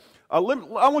I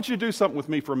want you to do something with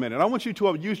me for a minute. I want you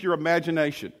to use your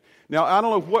imagination. Now, I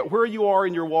don't know where you are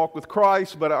in your walk with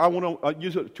Christ, but I want to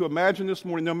use it to imagine this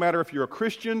morning, no matter if you're a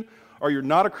Christian or you're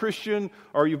not a Christian,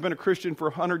 or you've been a Christian for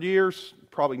 100 years,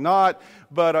 probably not,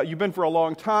 but you've been for a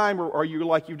long time, or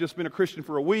you've just been a Christian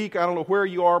for a week. I don't know where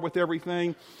you are with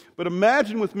everything, but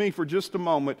imagine with me for just a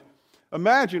moment,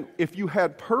 imagine if you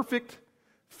had perfect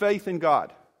faith in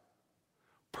God.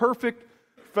 Perfect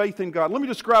faith in God. Let me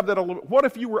describe that a little bit. What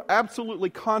if you were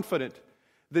absolutely confident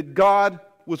that God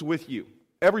was with you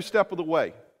every step of the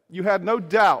way? You had no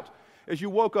doubt as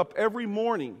you woke up every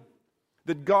morning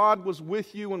that God was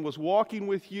with you and was walking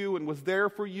with you and was there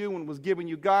for you and was giving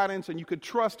you guidance and you could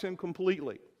trust Him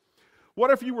completely.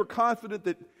 What if you were confident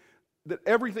that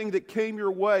everything that came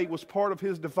your way was part of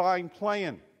His divine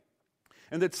plan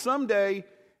and that someday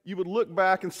you would look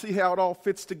back and see how it all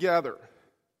fits together?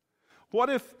 What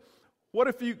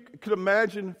if you could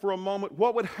imagine for a moment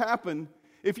what would happen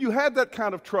if you had that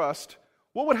kind of trust?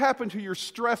 What would happen to your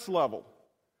stress level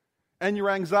and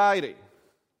your anxiety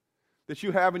that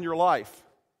you have in your life?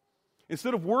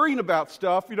 Instead of worrying about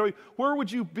stuff, where would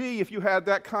you be if you had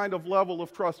that kind of level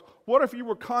of trust? What if you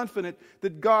were confident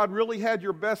that God really had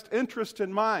your best interest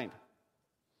in mind?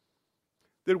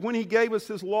 That when He gave us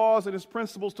His laws and His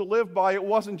principles to live by, it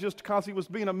wasn't just because He was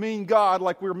being a mean God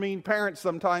like we're mean parents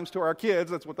sometimes to our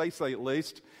kids. That's what they say at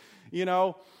least.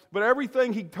 But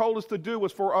everything He told us to do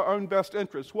was for our own best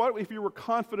interest. What if you were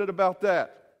confident about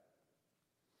that?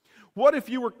 What if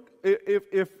you were,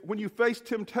 if when you faced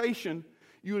temptation,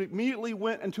 you immediately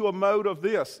went into a mode of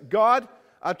this: God,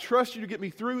 I trust You to get me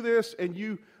through this, and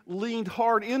you leaned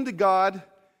hard into God,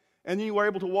 and then you were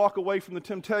able to walk away from the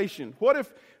temptation? What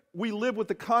if we live with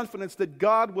the confidence that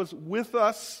God was with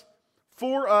us,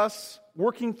 for us,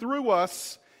 working through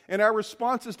us, and our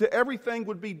responses to everything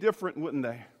would be different, wouldn't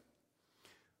they?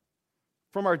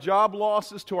 From our job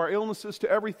losses to our illnesses to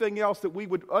everything else, that we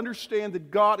would understand that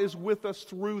God is with us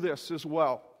through this as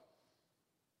well.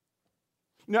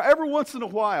 Now, every once in a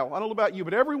while, I don't know about you,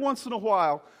 but every once in a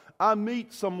while, I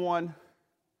meet someone,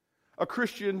 a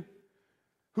Christian,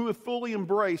 who have fully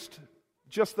embraced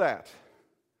just that.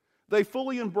 They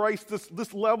fully embrace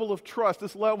this level of trust,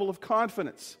 this level of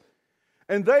confidence.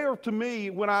 And they are, to me,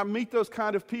 when I meet those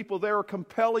kind of people, they are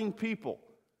compelling people.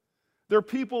 They're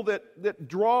people that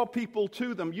draw people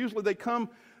to them. Usually they've come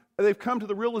to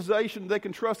the realization they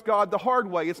can trust God the hard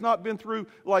way. It's not been through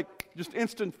like just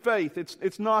instant faith.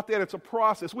 It's not that. It's a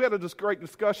process. We had this great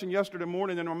discussion yesterday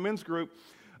morning in our men's group.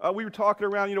 We were talking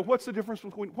around, what's the difference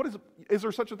between, is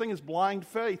there such a thing as blind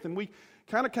faith? And we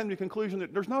kind of came to the conclusion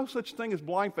that there's no such thing as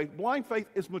blind faith. Blind faith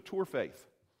is mature faith.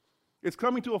 It's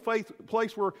coming to a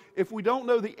place where if we don't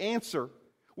know the answer,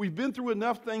 we've been through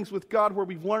enough things with God where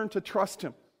we've learned to trust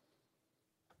Him.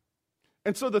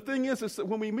 And so the thing is that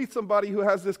when we meet somebody who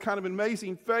has this kind of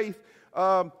amazing faith,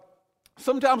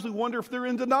 sometimes we wonder if they're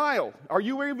in denial. Are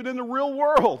you even in the real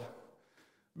world?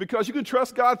 Because you can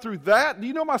trust God through that? Do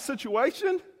you know my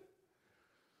situation?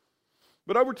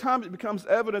 But over time it becomes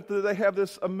evident that they have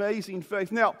this amazing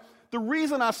faith. Now, the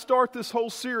reason I start this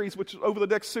whole series, which over the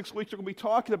next 6 weeks we're going to be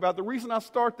talking about, the reason I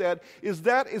start that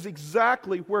is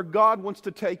exactly where God wants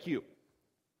to take you.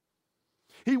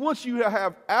 He wants you to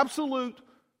have absolute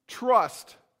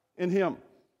trust in Him.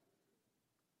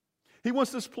 He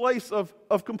wants this place of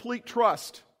complete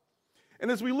trust. And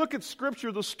as we look at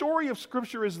Scripture, the story of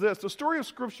Scripture is this. The story of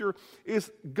Scripture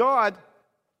is God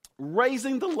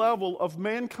raising the level of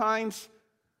mankind's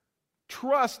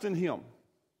trust in Him.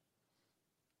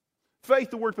 Faith,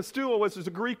 the word pisteuo, which is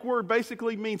a Greek word,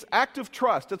 basically means active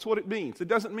trust. That's what it means. It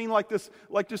doesn't mean like this,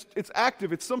 like just it's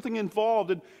active. It's something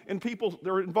involved in people that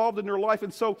are involved in their life.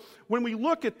 And so when we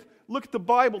look at the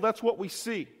Bible, that's what we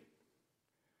see.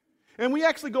 And we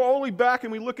actually go all the way back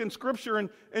and we look in Scripture,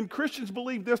 and Christians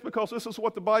believe this because this is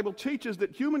what the Bible teaches,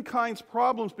 that humankind's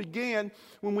problems began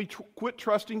when we quit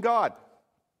trusting God.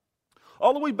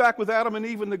 All the way back with Adam and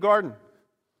Eve in the garden.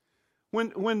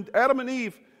 When Adam and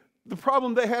Eve, the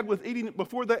problem they had with eating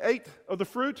before they ate of the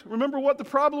fruit, remember what the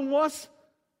problem was?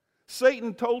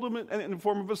 Satan told them, in the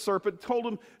form of a serpent, told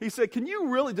him, he said,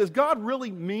 does God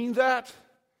really mean that?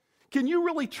 Can you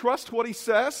really trust what He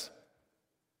says?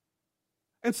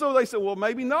 And so they said, well,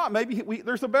 maybe not. Maybe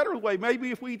there's a better way.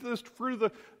 Maybe if we eat this fruit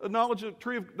of the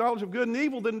tree of knowledge of good and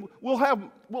evil, then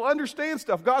we'll understand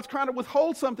stuff. God's trying to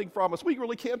withhold something from us. We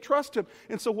really can't trust Him.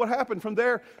 And so what happened from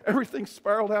there? Everything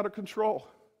spiraled out of control.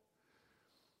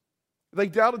 They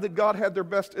doubted that God had their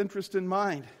best interest in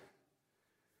mind.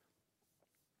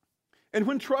 And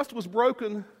when trust was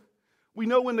broken, we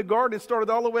know in the garden, it started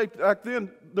all the way back then,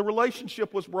 the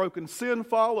relationship was broken. Sin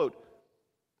followed.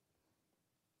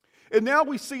 And now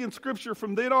we see in Scripture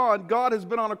from then on, God has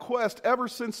been on a quest ever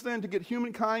since then to get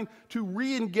humankind to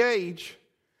re-engage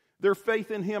their faith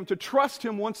in Him, to trust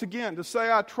Him once again, to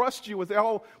say, I trust you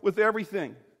with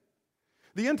everything.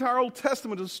 The entire Old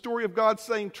Testament is a story of God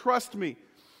saying, trust me.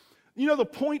 You know, the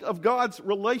point of God's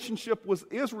relationship with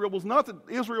Israel was not that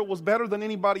Israel was better than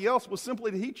anybody else, it was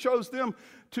simply that He chose them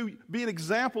to be an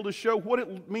example to show what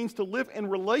it means to live in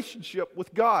relationship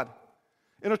with God,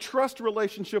 in a trust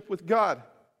relationship with God.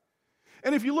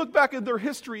 And if you look back at their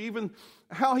history, even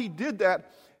how He did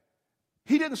that,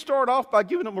 He didn't start off by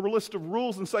giving them a list of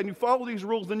rules and saying, you follow these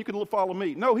rules, then you can follow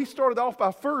me. No, He started off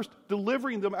by first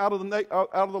delivering them out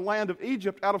of the land of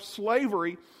Egypt, out of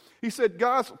slavery. He said,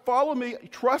 guys, follow me,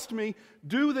 trust me,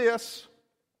 do this.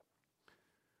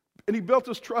 And He built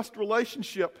this trust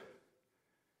relationship.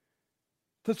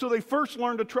 So they first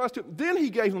learned to trust Him. Then He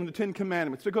gave them the 10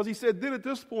 Commandments, because He said, then at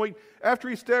this point, after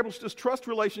He established this trust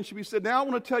relationship, He said, now I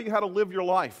want to tell you how to live your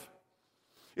life.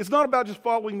 It's not about just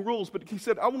following rules, but He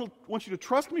said, I want you to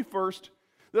trust me first,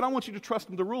 then I want you to trust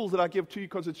in the rules that I give to you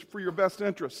because it's for your best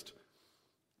interest.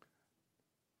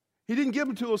 He didn't give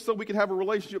them to us so we could have a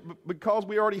relationship because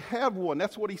we already have one.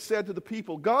 That's what He said to the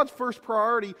people. God's first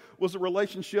priority was a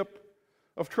relationship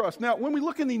of trust. Now, when we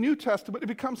look in the New Testament, it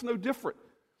becomes no different.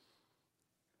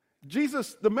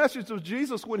 The message of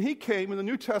Jesus when He came in the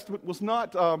New Testament was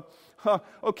not,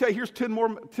 okay, here's 10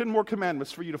 more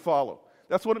commandments for you to follow.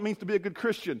 That's what it means to be a good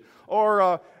Christian.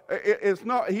 Or it's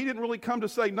not. He didn't really come to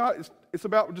say, it's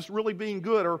about just really being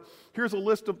good. Or here's a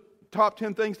list of top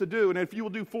 10 things to do, and if you will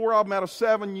do 4 of them out of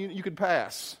 7, you can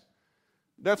pass.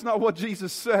 That's not what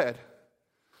Jesus said.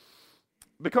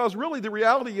 Because really the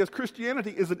reality is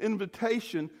Christianity is an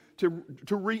invitation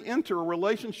to re-enter a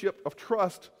relationship of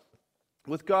trust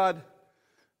with God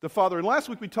the Father. And last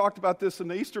week we talked about this in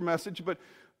the Easter message, but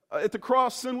at the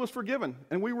cross sin was forgiven.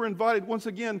 And we were invited once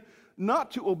again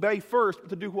not to obey first, but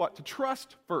to do what? To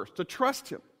trust first, to trust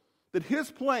Him. That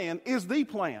His plan is the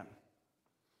plan.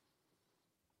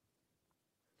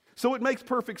 So it makes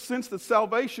perfect sense that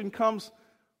salvation comes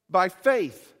by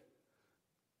faith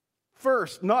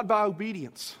first, not by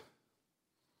obedience.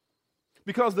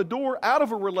 Because the door out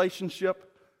of a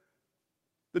relationship,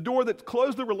 the door that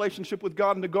closed the relationship with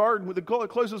God in the garden, that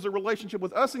closes the relationship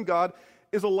with us and God,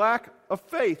 is a lack of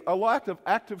faith, a lack of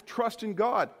active trust in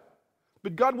God.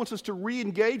 But God wants us to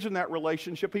re-engage in that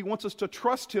relationship. He wants us to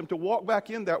trust Him, to walk back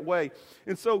in that way.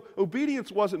 And so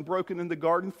obedience wasn't broken in the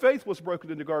garden. Faith was broken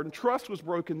in the garden. Trust was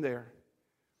broken there.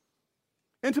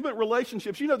 Intimate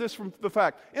relationships, you know this from the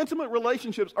fact, intimate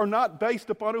relationships are not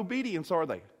based upon obedience, are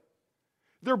they?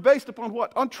 They're based upon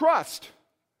what? On trust.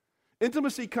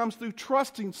 Intimacy comes through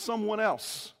trusting someone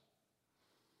else.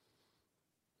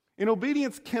 And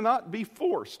obedience cannot be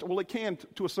forced. Well, it can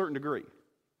to a certain degree.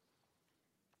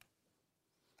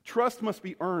 Trust must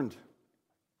be earned.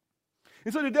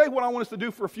 And so today what I want us to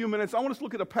do for a few minutes, I want us to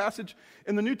look at a passage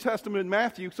in the New Testament in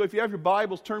Matthew. So if you have your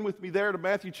Bibles, turn with me there to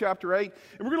Matthew chapter 8.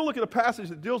 And we're going to look at a passage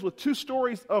that deals with 2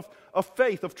 stories of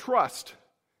faith, of trust.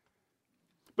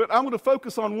 But I'm going to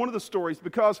focus on one of the stories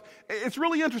because it's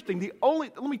really interesting.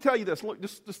 Let me tell you this. Look,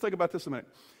 just think about this a minute.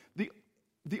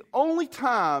 The only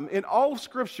time in all of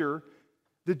Scripture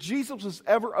that Jesus was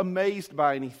ever amazed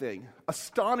by anything,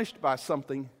 astonished by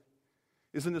something,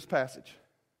 is in this passage.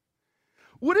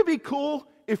 Would it be cool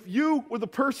if you were the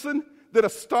person that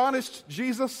astonished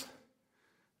Jesus?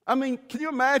 I mean, can you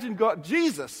imagine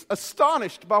Jesus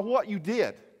astonished by what you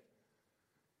did?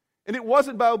 And it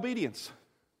wasn't by obedience.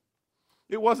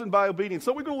 It wasn't by obedience.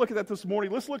 So we're going to look at that this morning.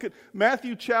 Let's look at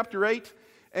Matthew chapter 8.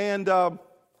 And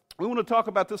we want to talk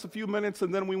about this a few minutes.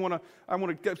 And then I want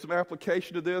to get some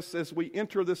application to this as we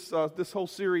enter this whole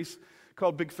series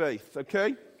called Big Faith.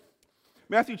 Okay?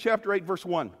 Matthew chapter 8, verse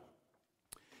 1.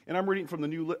 And I'm reading from the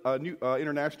New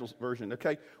International Version.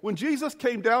 Okay? When Jesus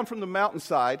came down from the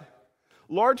mountainside,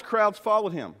 large crowds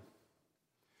followed Him.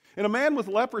 And a man with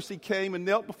leprosy came and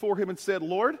knelt before Him and said,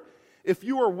 Lord, if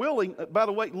you are willing, by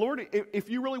the way, Lord, if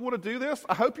you really want to do this,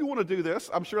 I hope you want to do this.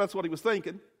 I'm sure that's what He was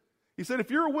thinking. He said,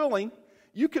 if you're willing,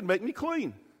 you can make me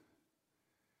clean.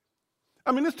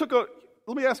 I mean,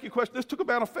 let me ask you a question. This took a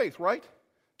amount of faith, right?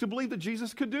 To believe that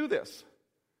Jesus could do this.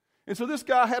 And so this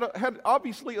guy had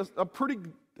obviously a pretty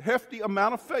hefty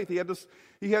amount of faith. He had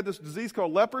this disease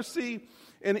called leprosy,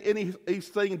 and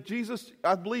he's saying, Jesus,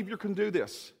 I believe you can do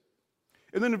this.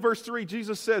 And then in verse 3,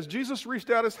 Jesus reached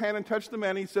out His hand and touched the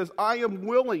man. And He says, I am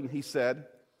willing, He said,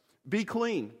 be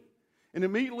clean. And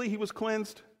immediately he was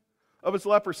cleansed of his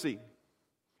leprosy.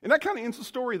 And that kind of ends the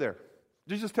story there.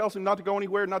 Jesus tells him not to go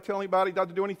anywhere, not tell anybody, not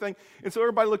to do anything. And so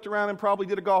everybody looked around and probably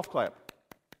did a golf clap.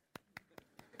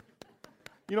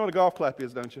 You know what a golf clap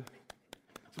is, don't you?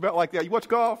 It's about like that. You watch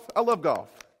golf? I love golf.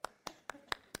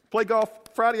 Play golf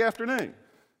Friday afternoon.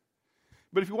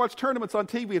 But if you watch tournaments on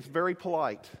TV, it's very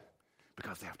polite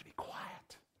because they have to be quiet.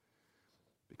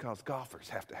 Because golfers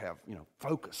have to have,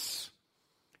 focus.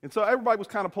 And so everybody was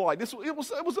kind of polite. It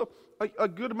was a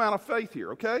good amount of faith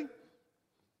here, okay?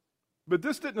 But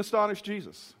this didn't astonish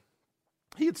Jesus.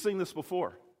 He had seen this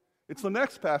before. It's the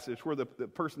next passage where the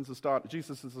person's astonished.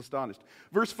 Jesus is astonished.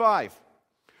 Verse 5.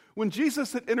 When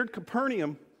Jesus had entered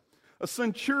Capernaum, a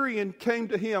centurion came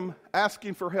to him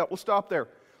asking for help. We'll stop there.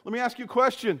 Let me ask you a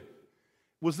question.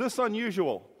 Was this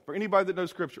unusual for anybody that knows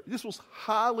Scripture? This was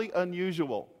highly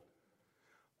unusual.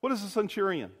 What is a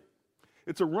centurion?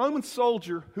 It's a Roman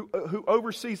soldier who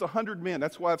oversees 100 men.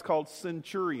 That's why it's called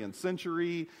centurion.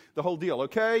 Century, the whole deal,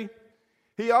 okay?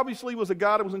 He obviously was a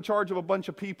guy that was in charge of a bunch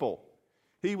of people.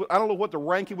 I don't know what the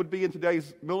ranking would be in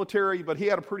today's military, but he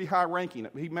had a pretty high ranking.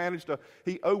 He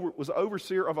was an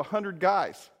overseer of 100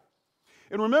 guys.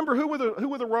 And remember, who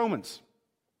were the Romans?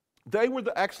 They were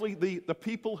the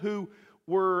people who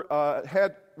were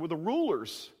the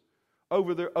rulers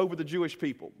over the Jewish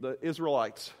people, the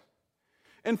Israelites.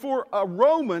 And for a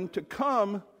Roman to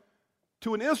come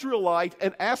to an Israelite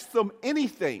and ask them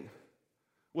anything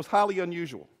was highly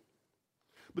unusual.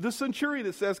 But this centurion,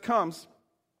 it says, comes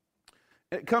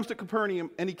to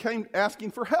Capernaum, and he came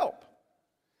asking for help.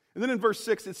 And then in verse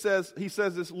 6 he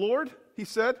says this, Lord, he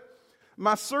said,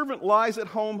 my servant lies at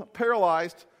home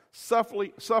paralyzed,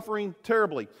 suffering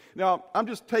terribly. Now, I'm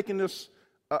just taking this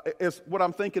as what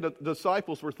I'm thinking the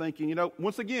disciples were thinking.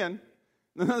 Once again,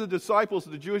 none of the disciples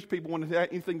of the Jewish people wanted to have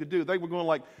anything to do. They were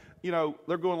going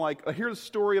here's a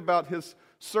story about his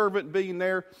servant being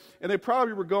there. And they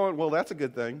probably were going, well, that's a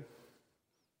good thing.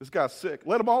 This guy's sick.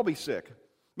 Let them all be sick.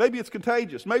 Maybe it's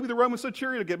contagious. Maybe the Roman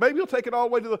centurion will get. Maybe he'll take it all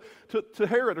the way to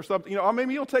Herod or something.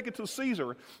 Maybe he'll take it to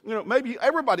Caesar. Maybe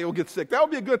everybody will get sick. That would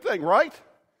be a good thing, right?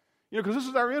 Because this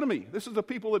is our enemy. This is the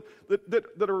people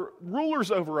that are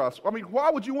rulers over us. Why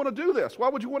would you want to do this? Why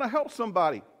would you want to help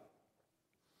somebody?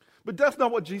 But that's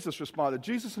not what Jesus responded.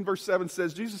 Jesus in verse 7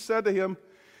 says, Jesus said to him,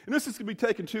 and this is going to be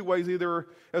taken two ways, either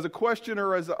as a question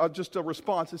or as just a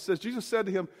response. It says, Jesus said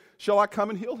to him, shall I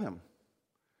come and heal him?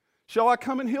 Shall I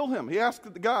come and heal him? He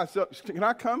asked the guy, can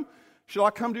I come? Shall I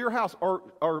come to your house?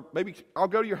 Or maybe I'll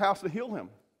go to your house to heal him.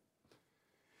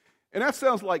 And that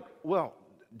sounds like, well,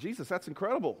 Jesus, that's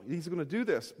incredible. He's going to do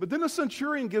this. But then the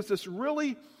centurion gives this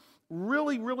really,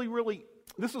 really, really, really,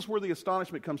 this is where the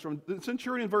astonishment comes from. The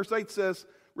centurion in verse 8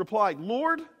 replied,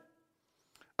 Lord,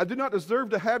 I do not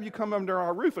deserve to have you come under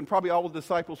our roof. And probably all the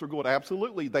disciples were going,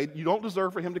 absolutely. You don't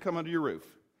deserve for him to come under your roof.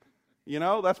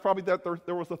 That's probably that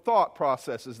there was a thought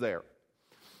processes there.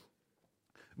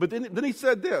 But then he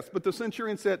said this, but the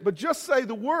centurion said, but just say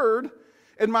the word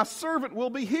and my servant will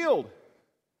be healed.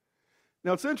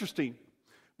 Now it's interesting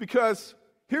because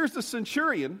here's the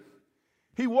centurion.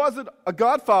 He wasn't a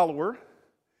God follower.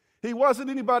 He wasn't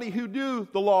anybody who knew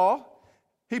the law.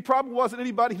 He probably wasn't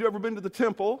anybody who'd ever been to the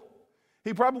temple.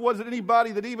 He probably wasn't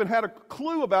anybody that even had a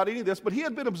clue about any of this, but he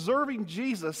had been observing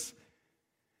Jesus.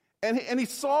 And he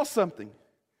saw something.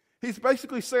 He's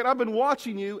basically saying, I've been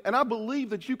watching you, and I believe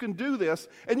that you can do this.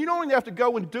 And you don't even have to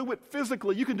go and do it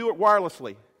physically. You can do it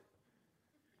wirelessly.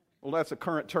 Well, that's a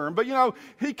current term. But,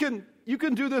 you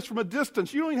can do this from a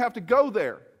distance. You don't even have to go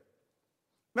there.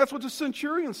 That's what the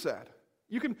centurion said.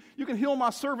 You can heal my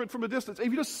servant from a distance if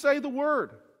you just say the word.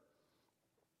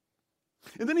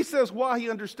 And then he says why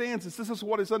he understands this. This is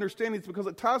what his understanding is, because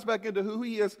it ties back into who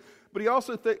he is, but he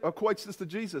also equates this to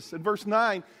Jesus. In verse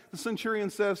 9, the centurion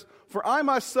says, for I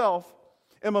myself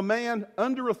am a man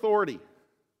under authority.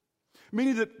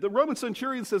 Meaning that the Roman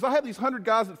centurion says, I have these 100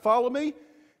 guys that follow me,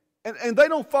 and they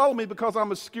don't follow me because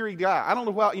I'm a scary guy. I don't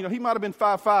know how, he might have been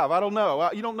 5'5". I don't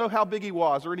know. You don't know how big he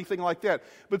was or anything like that.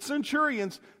 But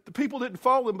centurions, the people didn't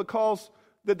follow him because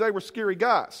that they were scary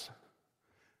guys.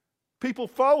 People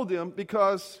followed them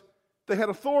because they had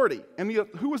authority. And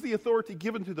who was the authority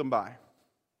given to them by?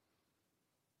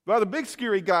 By the big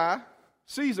scary guy,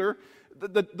 Caesar,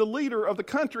 the leader of the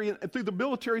country, and through the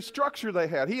military structure they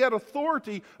had. He had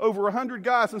authority over 100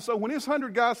 guys. And so when his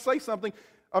 100 guys say something,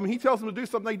 he tells them to do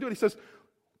something, they do it. He says,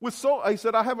 he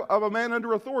said, I'm a man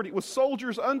under authority with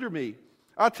soldiers under me.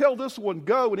 I tell this one,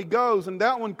 go, and he goes, and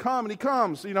that one, come, and he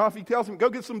comes. If he tells him,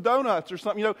 go get some donuts or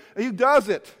something, he does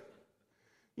it.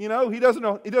 He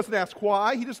doesn't ask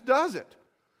why, he just does it.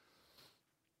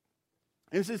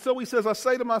 And so he says, I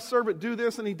say to my servant, do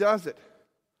this, and he does it.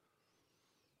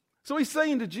 So he's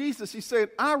saying to Jesus, he's saying,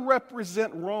 I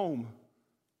represent Rome.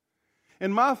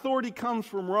 And my authority comes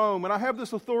from Rome, and I have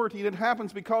this authority, and it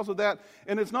happens because of that.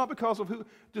 And it's not because of who,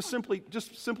 just simply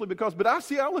because. But I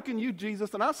look in you,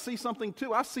 Jesus, and I see something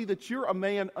too. I see that you're a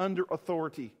man under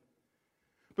authority.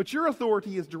 But your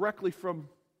authority is directly from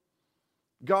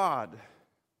God.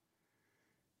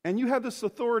 And you have this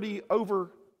authority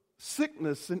over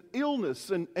sickness and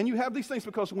illness, and you have these things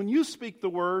because when you speak the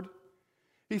word,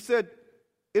 he said,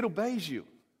 it obeys you.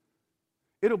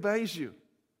 It obeys you.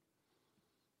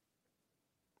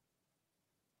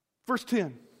 Verse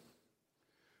 10.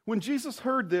 When Jesus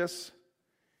heard this,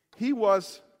 he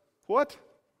was, what?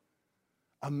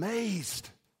 Amazed.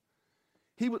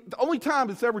 The only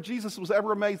time Jesus was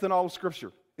ever amazed in all of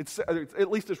Scripture.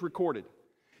 At least it's recorded.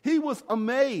 He was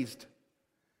amazed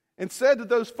and said to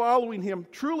those following him,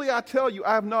 truly I tell you,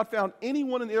 I have not found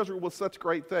anyone in Israel with such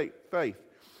great faith.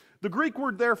 The Greek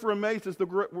word there for amazed is the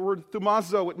word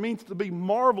thumazo. It means to be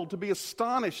marveled, to be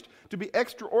astonished, to be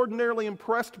extraordinarily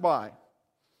impressed by.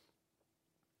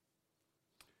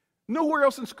 Nowhere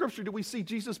else in Scripture do we see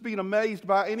Jesus being amazed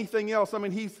by anything else. I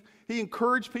mean, he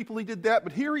encouraged people, he did that,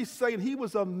 but here he's saying he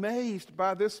was amazed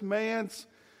by this man's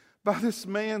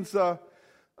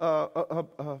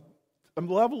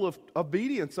level of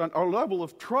obedience, or level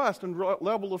of trust, and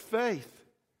level of faith.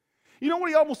 You know what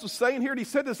he almost was saying here? And he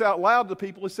said this out loud to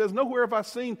people. He says, nowhere have I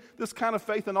seen this kind of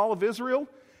faith in all of Israel.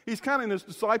 He's kind of, and his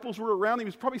disciples were around him.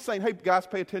 He's probably saying, hey, guys,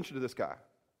 pay attention to this guy.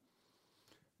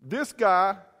 This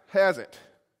guy has it.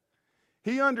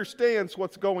 He understands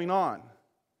what's going on.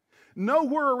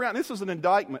 Nowhere around, this is an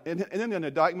indictment, and then an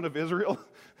indictment of Israel,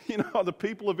 the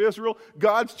people of Israel,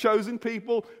 God's chosen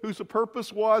people whose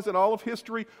purpose was in all of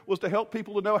history was to help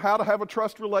people to know how to have a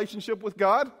trust relationship with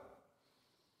God.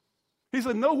 He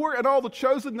said, nowhere in all the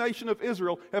chosen nation of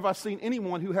Israel have I seen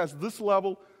anyone who has this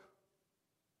level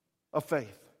of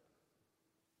faith.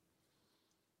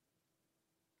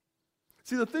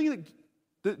 See, the thing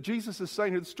that Jesus is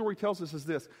saying here, the story tells us, is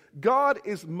this: God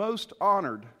is most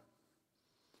honored.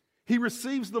 He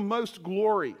receives the most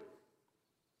glory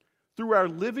through our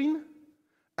living,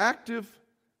 active,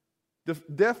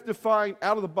 death-defying,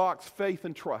 out-of-the-box faith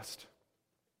and trust.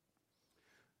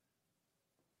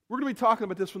 We're going to be talking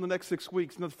about this for the next 6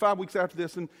 weeks, and 5 weeks after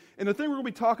this. And the thing we're going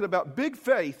to be talking about, big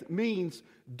faith means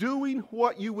doing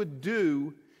what you would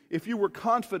do if you were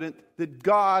confident that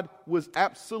God was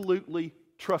absolutely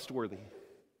trustworthy.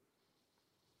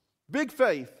 Big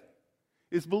faith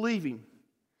is believing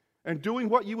and doing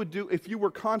what you would do if you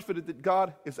were confident that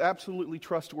God is absolutely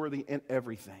trustworthy in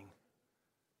everything.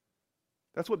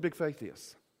 That's what big faith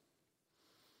is.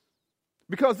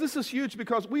 Because this is huge,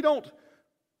 because we don't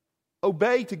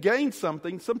obey to gain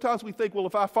something. Sometimes we think, well,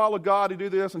 if I follow God, He'll do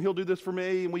this and He'll do this for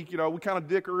me, and we kind of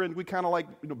dicker and we kind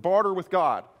of barter with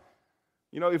God.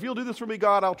 If you'll do this for me,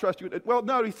 God, I'll trust you. Well,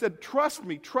 no, He said, trust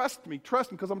me,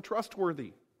 because I'm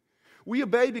trustworthy. We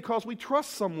obey because we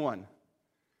trust someone.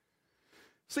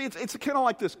 See, it's kind of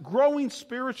like this. Growing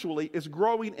spiritually is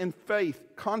growing in faith,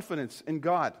 confidence in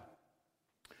God.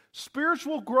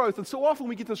 Spiritual growth, and so often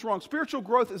we get this wrong, spiritual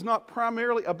growth is not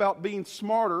primarily about being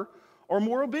smarter or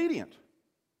more obedient.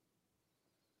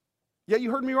 Yeah,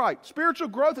 you heard me right. Spiritual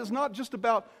growth is not just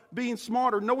about being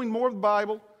smarter, knowing more of the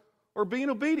Bible, or being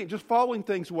obedient, just following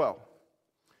things well.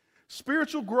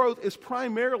 Spiritual growth is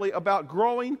primarily about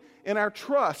growing in our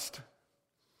trust,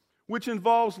 which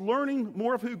involves learning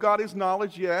more of who God is,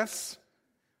 knowledge, yes,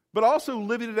 but also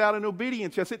living it out in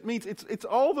obedience. Yes, it means it's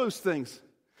all those things.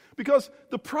 Because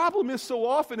the problem is so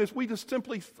often people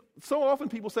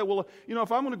say, well,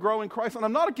 if I'm going to grow in Christ, and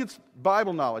I'm not against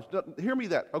Bible knowledge, hear me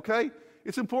that, okay?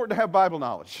 It's important to have Bible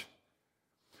knowledge.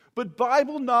 But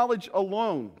Bible knowledge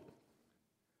alone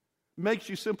makes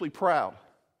you simply proud.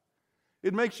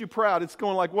 It makes you proud. It's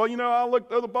going like, well, I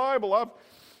looked at the Bible.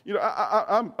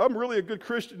 I'm really a good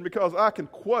Christian because I can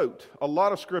quote a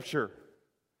lot of Scripture.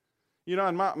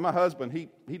 And my husband,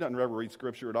 he doesn't ever read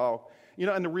Scripture at all.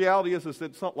 And the reality is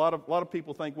that a lot of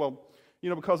people think, well,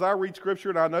 because I read Scripture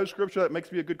and I know Scripture, that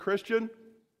makes me a good Christian.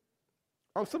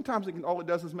 Oh, sometimes all it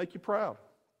does is make you proud.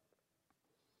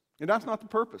 And that's not the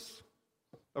purpose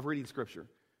of reading Scripture.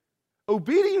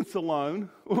 Obedience alone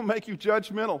will make you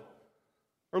judgmental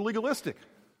or legalistic.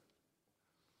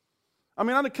 I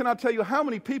mean, cannot tell you how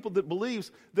many people that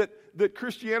believes that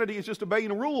Christianity is just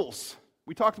obeying rules.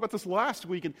 We talked about this last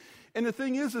week, and the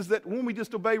thing is that when we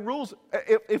just obey rules,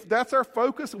 if that's our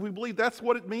focus, and we believe that's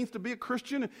what it means to be a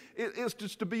Christian, it's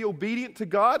just to be obedient to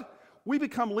God, we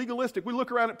become legalistic. We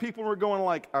look around at people and we're going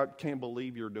like, I can't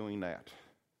believe you're doing that.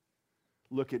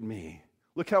 Look at me.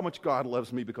 Look how much God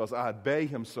loves me because I obey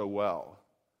Him so well.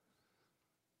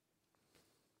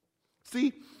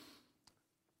 See,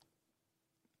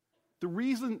 the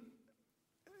reason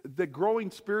that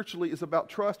growing spiritually is about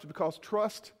trust because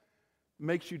trust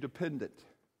makes you dependent.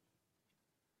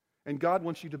 And God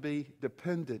wants you to be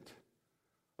dependent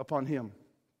upon Him.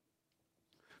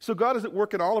 So God is at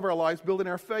work in all of our lives building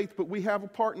our faith, but we have a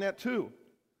part in that too.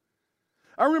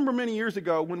 I remember many years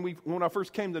ago when I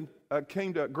first came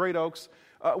to Great Oaks,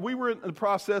 we were in the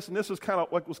process, and this was kind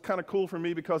of cool for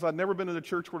me because I'd never been in a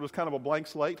church where it was kind of a blank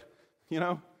slate, you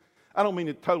know. I don't mean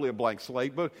it totally a blank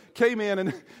slate, but came in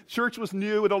and church was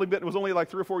new. It was only like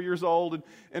 3 or 4 years old,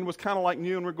 and was kind of like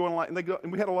new. And we're going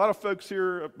and we had a lot of folks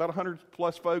here, about 100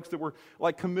 plus folks that were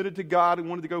like committed to God and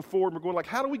wanted to go forward. And we're going like,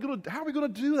 how are we going to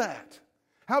do that?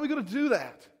 How are we going to do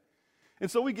that? And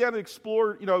so we began to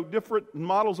explore, different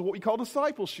models of what we call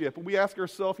discipleship. And we asked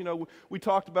ourselves, we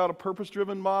talked about a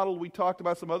purpose-driven model. We talked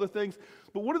about some other things.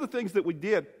 But one of the things that we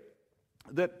did,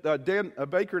 that Dan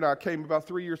Baker and I came about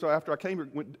 3 years after I came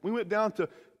here, we went down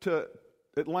to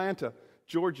Atlanta,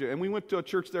 Georgia, and we went to a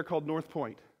church there called North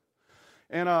Point.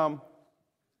 And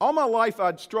all my life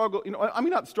I'd struggle,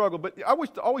 not struggle, but I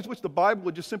always wished the Bible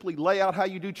would just simply lay out how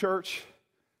you do church.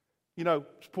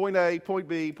 Point A, point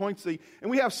B, point C.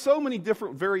 And we have so many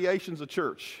different variations of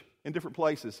church in different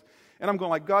places. And I'm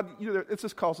going like, God, it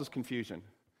just causes confusion.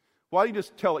 Why don't you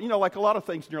just tell it? Like a lot of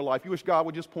things in your life, you wish God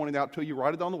would just point it out to you,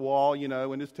 write it on the wall,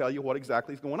 and just tell you what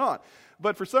exactly is going on.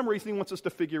 But for some reason, He wants us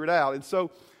to figure it out. And so,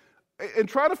 and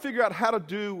try to figure out how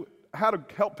to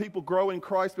help people grow in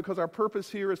Christ, because our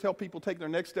purpose here is help people take their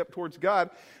next step towards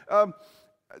God.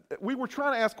 We were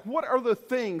trying to ask, what are the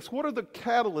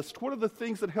catalysts, what are the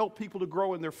things that help people to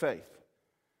grow in their faith,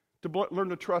 to learn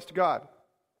to trust God?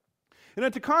 And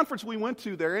at the conference we went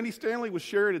to there, Andy Stanley was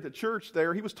sharing at the church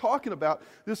there. He was talking about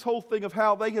this whole thing of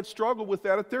how they had struggled with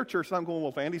that at their church. And I'm going,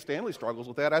 well, if Andy Stanley struggles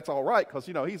with that, that's all right, because,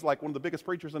 he's like one of the biggest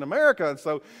preachers in America. And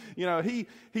so,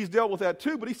 he's dealt with that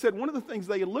too. But he said one of the things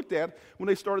they had looked at when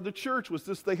they started the church was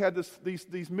they had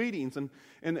these meetings.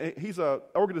 And he's an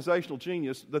organizational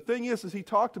genius. The thing is he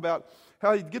talked about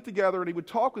how he'd get together and he would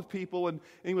talk with people and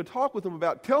he would talk with them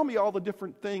about, tell me all the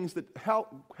different things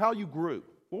how you grew.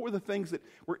 What were the things that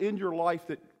were in your life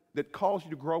that caused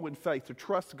you to grow in faith, to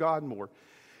trust God more?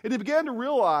 And he began to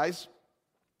realize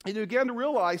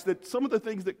that some of the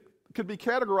things that could be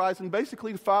categorized in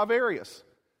basically 5 areas.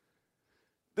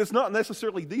 That's not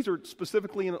necessarily, these are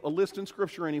specifically in a list in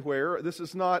Scripture anywhere. This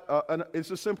is not, it's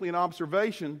just simply an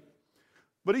observation.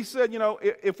 But he said,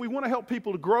 if we want to help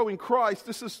people to grow in Christ,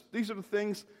 these are the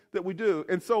things that we do.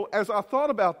 And so as I thought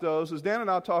about those, as Dan and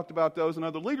I talked about those and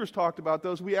other leaders talked about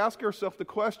those, we ask ourselves the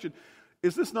question,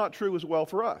 is this not true as well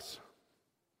for us?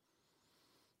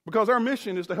 Because our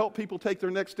mission is to help people take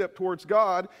their next step towards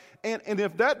God. And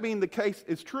if that being the case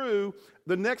is true,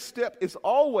 the next step is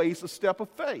always a step of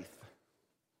faith.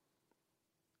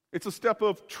 It's a step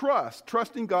of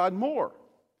trusting God more.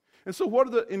 And so what are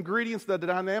the ingredients, the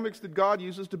dynamics that God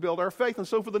uses to build our faith? And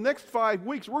so for the next 5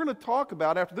 weeks, we're going to talk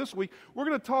about, after this week, we're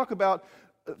going to talk about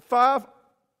 5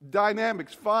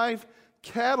 dynamics, 5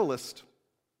 catalysts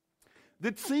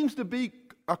that seems to be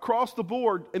across the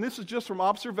board, and this is just from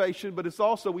observation, but it's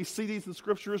also, we see these in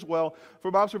Scripture as well,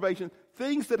 from observation,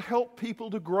 things that help people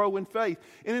to grow in faith.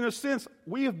 And in a sense,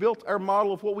 we have built our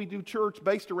model of what we do church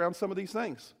based around some of these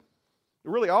things.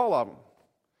 Really all of them.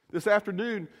 This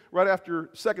afternoon, right after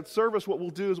second service, what we'll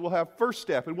do is we'll have first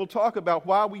step, and we'll talk about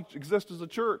why we exist as a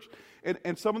church.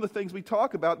 And some of the things we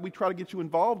talk about, we try to get you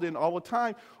involved in all the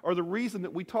time, are the reason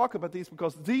that we talk about these,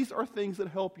 because these are things that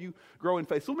help you grow in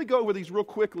faith. So let me go over these real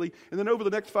quickly, and then over the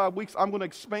next 5 weeks, I'm going to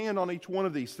expand on each one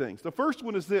of these things. The first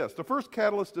one is this. The first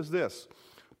catalyst is this: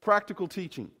 practical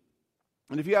teaching.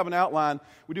 And if you have an outline,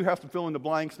 we do have to fill in the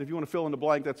blanks, and if you want to fill in the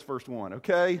blank, that's the first one,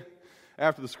 okay?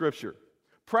 After the Scripture.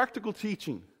 Practical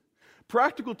teaching.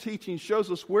 Practical teaching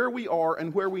shows us where we are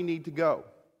and where we need to go.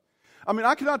 I mean,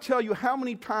 I cannot tell you how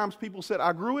many times people said,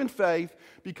 I grew in faith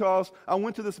because I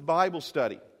went to this Bible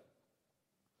study.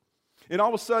 And all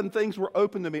of a sudden things were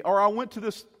open to me. Or I went to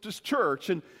this church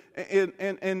and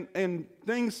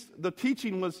things, the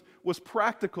teaching was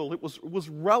practical. It was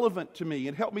relevant to me.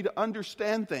 It helped me to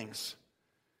understand things.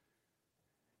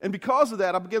 And because of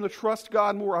that, I began to trust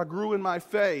God more. I grew in my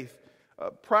faith.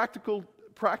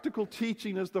 Practical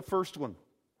teaching is the first one.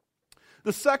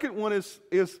 The second one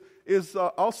is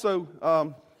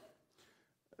also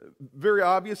very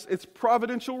obvious. It's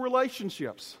providential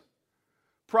relationships.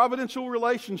 Providential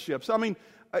relationships. I mean,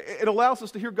 it allows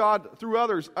us to hear God through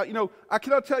others. I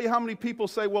cannot tell you how many people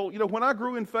say, well, when I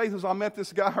grew in faith is I met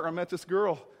this guy or I met this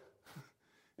girl.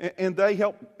 And they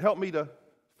helped me to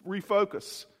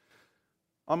refocus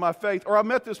on my faith. Or I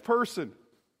met this person.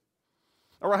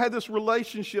 Or I had this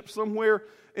relationship somewhere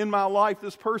in my life,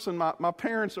 this person, my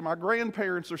parents or my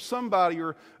grandparents or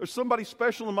somebody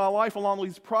special in my life along with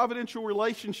this providential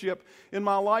relationship in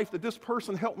my life, that this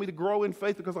person helped me to grow in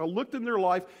faith because I looked in their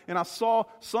life and I saw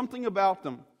something about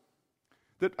them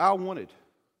that I wanted.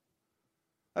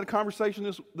 I had a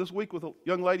conversation this week with a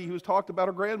young lady who was talked about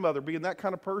her grandmother being that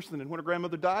kind of person, and when her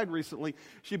grandmother died recently,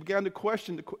 she began to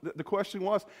question, the question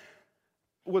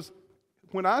was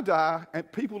when I die,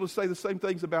 and people to say the same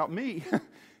things about me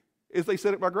as they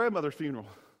said at my grandmother's funeral.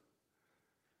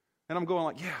 And I'm going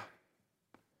like, yeah,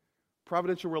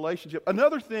 providential relationship.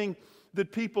 Another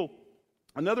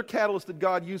catalyst that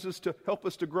God uses to help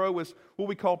us to grow is what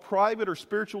we call private or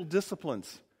spiritual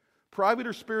disciplines. Private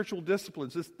or spiritual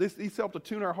disciplines. These help to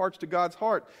tune our hearts to God's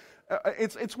heart.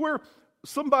 It's where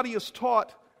somebody has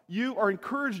taught you or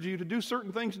encouraged you to do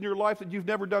certain things in your life that you've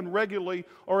never done regularly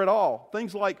or at all.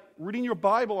 Things like reading your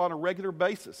Bible on a regular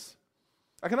basis.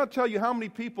 I cannot tell you how many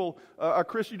people,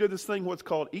 Chris, you do this thing, what's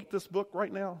called Eat This Book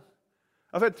right now.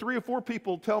 I've had 3 or 4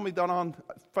 people tell me that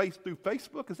through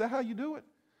Facebook. Is that how you do it?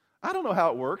 I don't know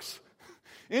how it works.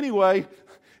 Anyway,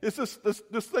 it's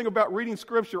this thing about reading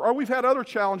Scripture. Or we've had other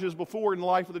challenges before in the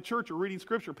life of the church of reading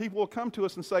Scripture. People will come to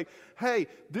us and say, hey,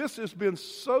 this has been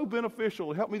so beneficial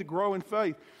to help me to grow in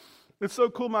faith. It's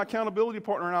so cool. My accountability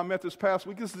partner and I met this past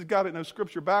week. This is a guy that knows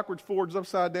Scripture backwards, forwards,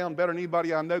 upside down better than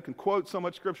anybody I know, can quote so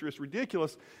much Scripture. It's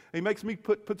ridiculous. He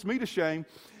puts me to shame.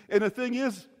 And the thing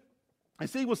is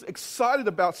he was excited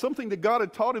about something that God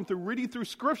had taught him through reading through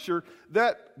Scripture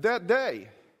that day.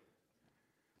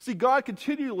 See, God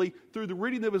continually, through the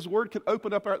reading of His Word, can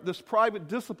open up this private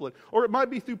discipline. Or it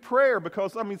might be through prayer,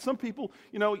 because, some people,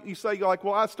 you say, like,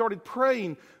 well, I started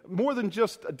praying more than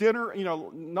just dinner,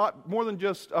 not more than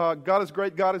just God is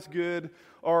great, God is good,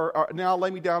 or now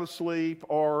lay me down to sleep,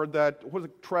 or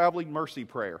traveling mercy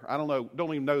prayer. I don't know,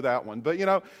 don't even know that one. But,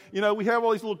 we have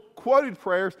all these little quoted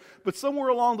prayers, but somewhere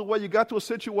along the way you got to a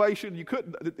situation, you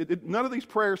couldn't, none of these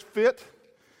prayers fit.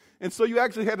 And so you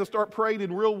actually had to start praying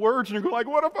in real words, and you're going like,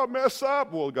 what if I mess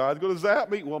up? Well, God's going to zap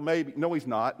me. Well, maybe. No, He's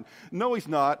not. No, He's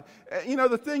not.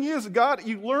 The thing is,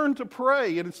 you learn to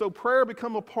pray, and so prayer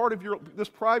become a part of this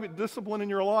private discipline in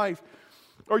your life.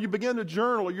 Or you begin to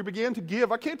journal, or you begin to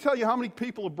give. I can't tell you how many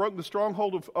people have broken the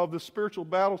stronghold of the spiritual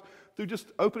battles through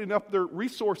just opening up their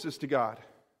resources to God.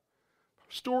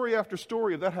 Story after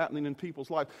story of that happening in people's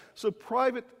lives. So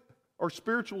private or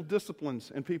spiritual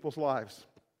disciplines in people's lives.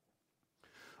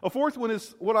 A fourth one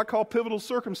is what I call pivotal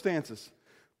circumstances.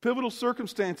 Pivotal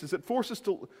circumstances that force us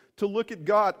to look at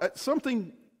God.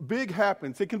 Something big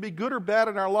happens. It can be good or bad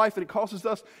in our life, and it causes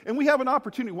us, and we have an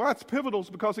opportunity. Why it's pivotal is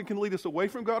because it can lead us away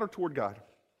from God or toward God.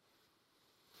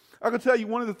 I can tell you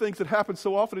one of the things that happens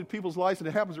so often in people's lives, and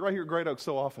it happens right here at Great Oak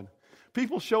so often.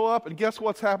 People show up, and guess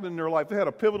what's happening in their life? They had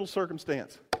a pivotal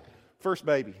circumstance. First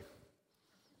baby.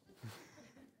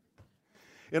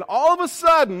 And all of a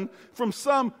sudden, from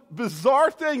some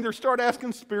bizarre thing, they start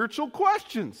asking spiritual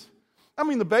questions.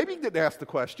 The baby didn't ask the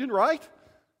question, right?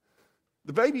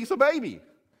 The baby's a baby.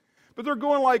 But they're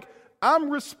going like,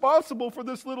 I'm responsible for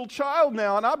this little child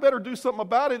now, and I better do something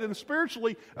about it. And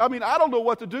spiritually, I don't know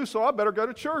what to do, so I better go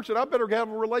to church, and I better have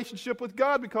a relationship with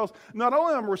God, because not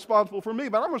only am I responsible for me,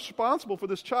 but I'm responsible for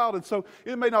this child. And so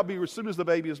it may not be as soon as the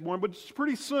baby is born, but it's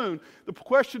pretty soon. The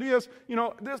question is,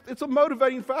 it's a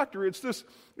motivating factor. It's this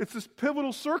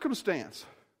pivotal circumstance.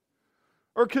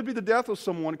 Or it could be the death of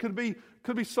someone. It could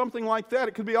be something like that.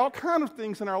 It could be all kinds of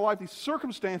things in our life, these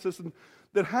circumstances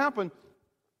that happen.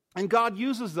 And God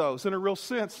uses those in a real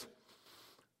sense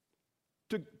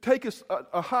to take us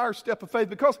a higher step of faith.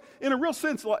 Because in a real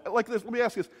sense, like this, let me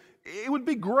ask this. It would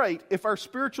be great if our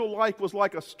spiritual life was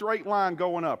like a straight line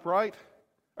going up, right?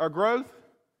 Our growth.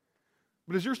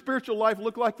 But does your spiritual life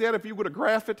look like that if you were to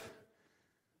graph it?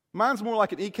 Mine's more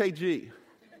like an EKG,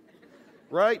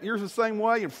 right? Yours the same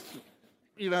way,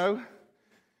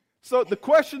 So the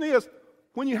question is,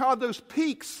 when you have those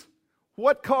peaks,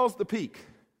 what caused the peak?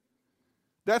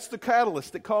 That's the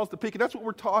catalyst that caused the peak. And that's what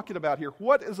we're talking about here.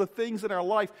 What is the things in our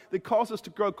life that cause us to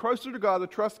grow closer to God, to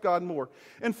trust God more?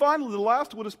 And finally, the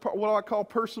last one is what I call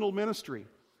personal ministry.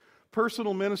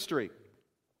 Personal ministry.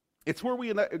 It's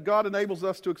where God enables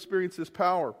us to experience His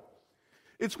power.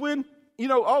 It's when,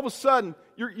 all of a sudden,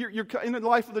 you're in the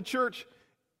life of the church,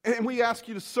 and we ask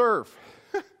you to serve.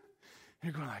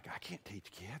 You're going like, I can't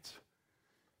teach kids.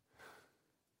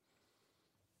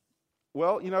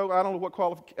 Well, I don't know what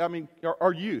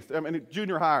our youth,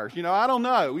 junior hires, I don't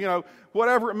know,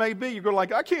 whatever it may be. You're going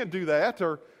like, I can't do that,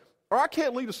 or I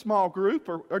can't lead a small group,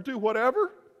 or do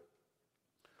whatever.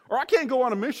 Or I can't go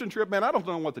on a mission trip, man, I don't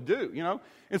know what to do, you know.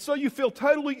 And so you feel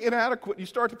totally inadequate. You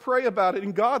start to pray about it,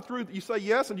 and God, you say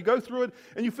yes, and you go through it,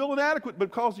 and you feel inadequate.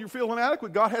 But because you feel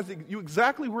inadequate, God has you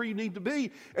exactly where you need to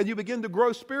be, and you begin to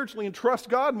grow spiritually and trust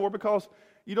God more because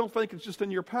you don't think it's just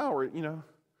in your power, you know,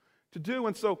 to do.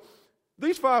 And so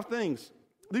these 5 things,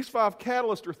 these 5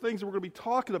 catalysts are things that we're going to be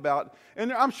talking about.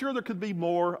 And I'm sure there could be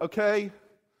more, okay?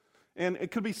 And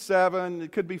it could be 7,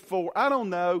 it could be 4, I don't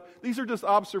know. These are just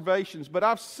observations, but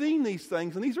I've seen these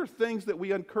things, and these are things that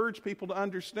we encourage people to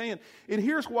understand. And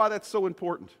here's why that's so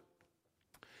important.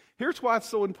 Here's why it's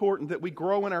so important that we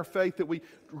grow in our faith, that we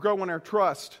grow in our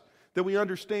trust, that we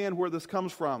understand where this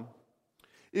comes from.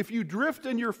 If you drift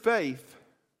in your faith,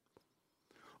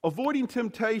 avoiding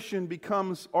temptation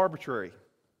becomes arbitrary.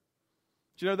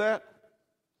 Do you know that?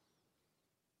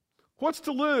 What's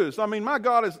to lose? I mean, I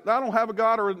don't have a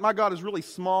God, or my God is really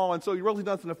small, and so he really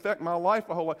doesn't affect my life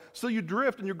a whole lot. So you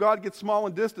drift, and your God gets small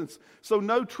in distance. So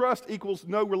no trust equals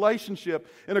no relationship.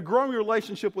 And a growing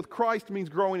relationship with Christ means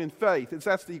growing in faith.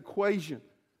 That's the equation.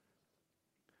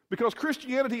 Because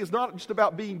Christianity is not just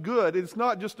about being good. It's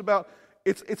not just about,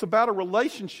 it's about a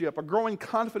relationship, a growing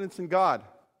confidence in God.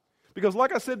 Because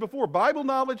like I said before, Bible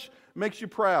knowledge makes you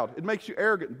proud. It makes you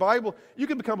arrogant. You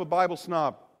can become a Bible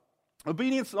snob.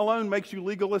 Obedience alone makes you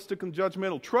legalistic and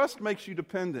judgmental. Trust makes you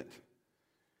dependent.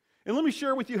 And let me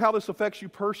share with you how this affects you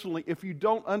personally if you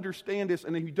don't understand this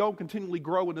and if you don't continually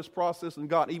grow in this process in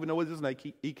God, even though it isn't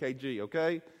EKG,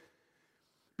 okay?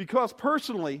 Because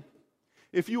personally,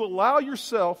 if you allow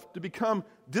yourself to become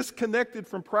disconnected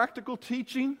from practical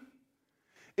teaching,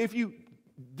 if you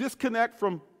disconnect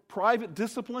from private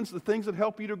disciplines, the things that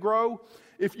help you to grow,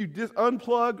 if you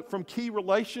unplug from key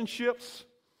relationships,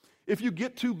 if you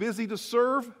get too busy to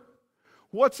serve,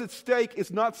 what's at stake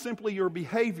is not simply your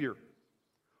behavior.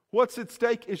 What's at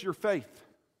stake is your faith,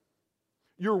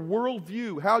 your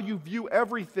worldview, how you view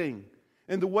everything,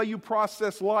 and the way you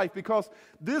process life. Because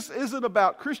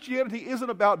Christianity isn't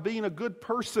about being a good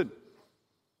person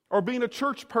or being a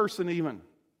church person even.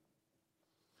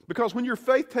 Because when your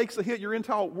faith takes a hit, your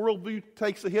entire worldview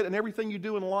takes a hit, and everything you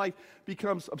do in life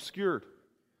becomes obscured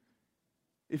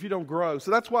if you don't grow.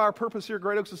 So that's why our purpose here at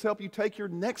Great Oaks is to help you take your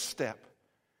next step,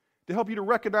 to help you to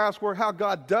recognize how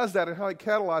God does that and how He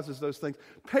catalyzes those things.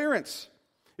 Parents,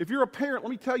 if you're a parent, let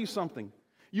me tell you something.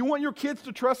 You want your kids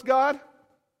to trust God?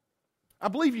 I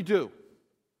believe you do.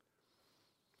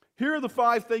 Here are the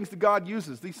 5 things that God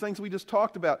uses, these things we just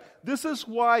talked about. This is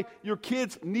why your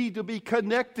kids need to be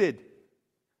connected.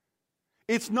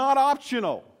 It's not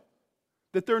optional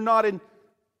that they're not in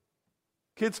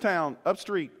Kidstown,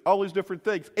 Upstreet, all these different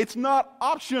things. It's not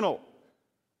optional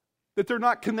that they're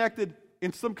not connected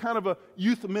in some kind of a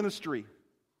youth ministry,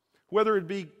 whether it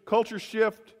be Culture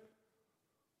Shift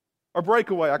or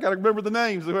Breakaway. I got to remember the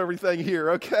names of everything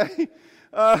here, okay?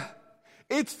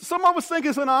 Some of us think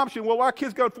it's an option. Well, our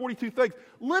kids got 42 things.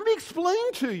 Let me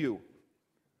explain to you.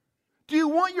 Do you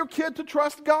want your kid to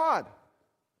trust God?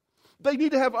 They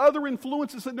need to have other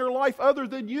influences in their life other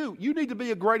than you. You need to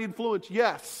be a great influence,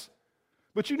 yes.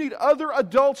 But you need other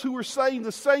adults who are saying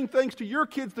the same things to your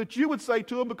kids that you would say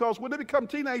to them, because when they become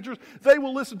teenagers, they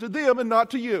will listen to them and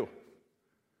not to you.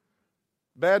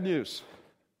 Bad news.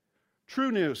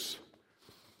 True news.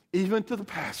 Even to the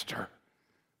pastor.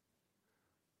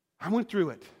 I went through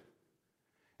it.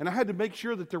 And I had to make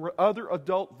sure that there were other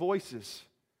adult voices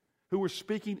who were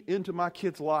speaking into my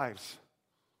kids' lives,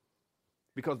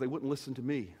 because they wouldn't listen to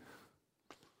me,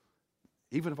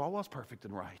 even if I was perfect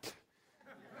and right.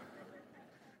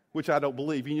 Which I don't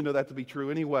believe. You know that to be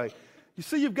true anyway. You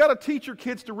see, you've got to teach your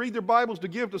kids to read their Bibles, to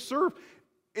give, to serve.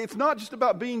 It's not just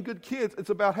about being good kids. It's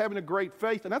about having a great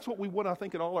faith. And that's what we want, I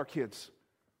think, in all our kids.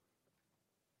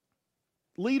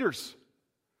 Leaders.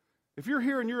 If you're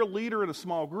here and you're a leader in a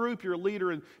small group, you're a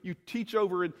leader and you teach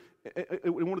over in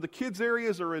one of the kids'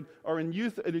 areas or in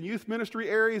youth ministry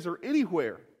areas or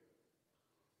anywhere,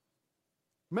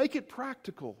 make it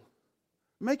practical.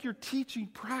 Make your teaching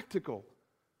practical.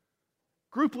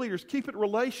 Group leaders, keep it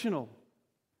relational.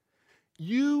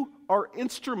 You are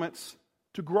instruments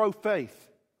to grow faith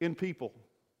in people.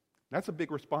 That's a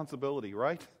big responsibility,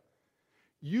 right?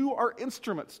 You are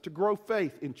instruments to grow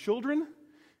faith in children,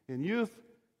 in youth,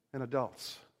 and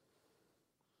adults.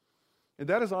 And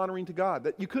that is honoring to God.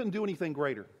 That you couldn't do anything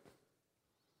greater.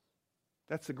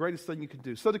 That's the greatest thing you can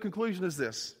do. So the conclusion is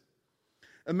this.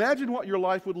 Imagine what your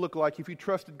life would look like if you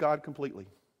trusted God completely.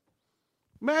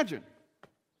 Imagine.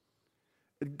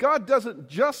 God doesn't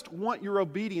just want your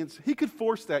obedience. He could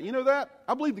force that. You know that?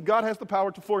 I believe that God has the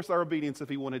power to force our obedience if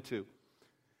He wanted to.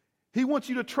 He wants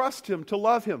you to trust Him, to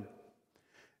love Him.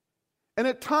 And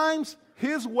at times,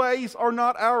 His ways are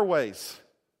not our ways.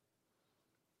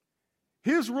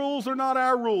 His rules are not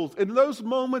our rules. In those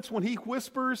moments when He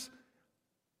whispers,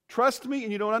 trust me,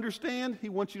 and you don't understand, He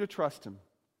wants you to trust Him.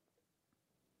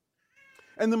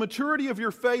 And the maturity of your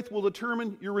faith will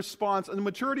determine your response. And the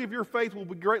maturity of your faith will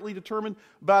be greatly determined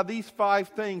by these 5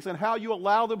 things and how you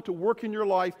allow them to work in your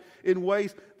life in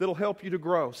ways that will help you to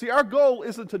grow. See, our goal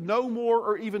isn't to know more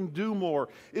or even do more.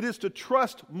 It is to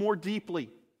trust more deeply.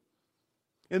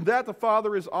 In that the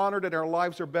Father is honored and our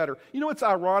lives are better. You know, it's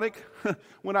ironic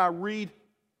when I read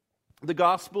the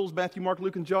Gospels, Matthew, Mark,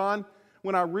 Luke, and John.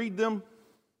 When I read them,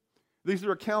 these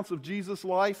are accounts of Jesus'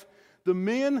 life. The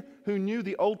men who knew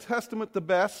the Old Testament the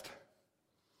best,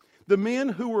 the men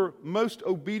who were most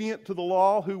obedient to the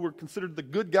law, who were considered the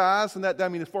good guys, and that, I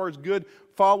mean, as far as good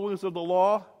followers of the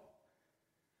law,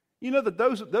 you know that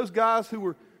those guys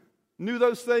who knew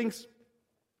those things,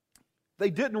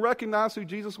 they didn't recognize who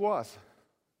Jesus was.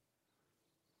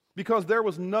 Because there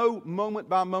was no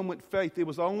moment-by-moment faith. It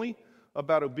was only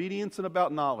about obedience and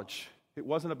about knowledge. It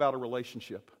wasn't about a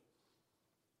relationship.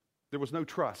 There was no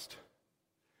trust.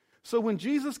 So when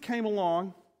Jesus came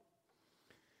along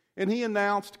and He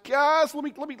announced, guys, let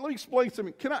me explain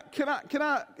something. Can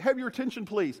I have your attention,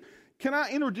 please? Can I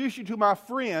introduce you to my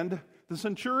friend, the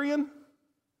centurion?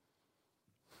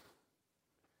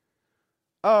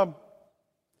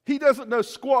 He doesn't know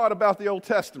squat about the Old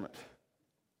Testament.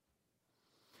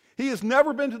 He has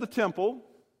never been to the temple,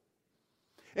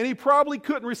 and he probably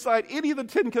couldn't recite any of the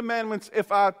 10 Commandments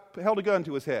if I held a gun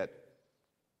to his head.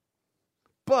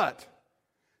 But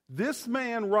this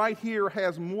man right here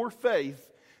has more faith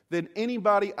than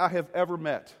anybody I have ever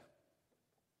met.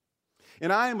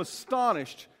 And I am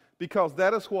astonished because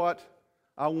that is what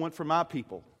I want for my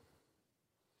people.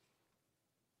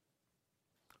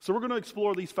 So we're going to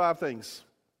explore these 5 things.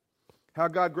 How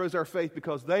God grows our faith,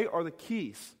 because they are the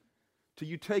keys to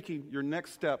you taking your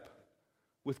next step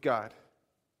with God.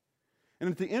 And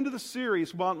at the end of the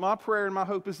series, my prayer and my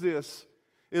hope is this,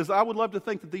 is I would love to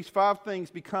think that these 5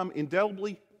 things become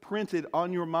indelibly printed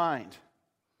on your mind.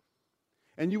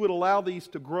 And you would allow these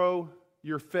to grow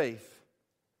your faith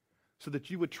so that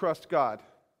you would trust God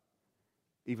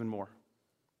even more.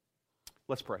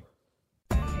 Let's pray.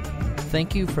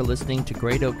 Thank you for listening to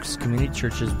Great Oaks Community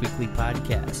Church's weekly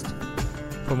podcast.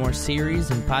 For more series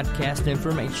and podcast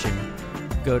information,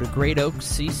 go to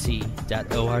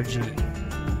greatoakscc.org.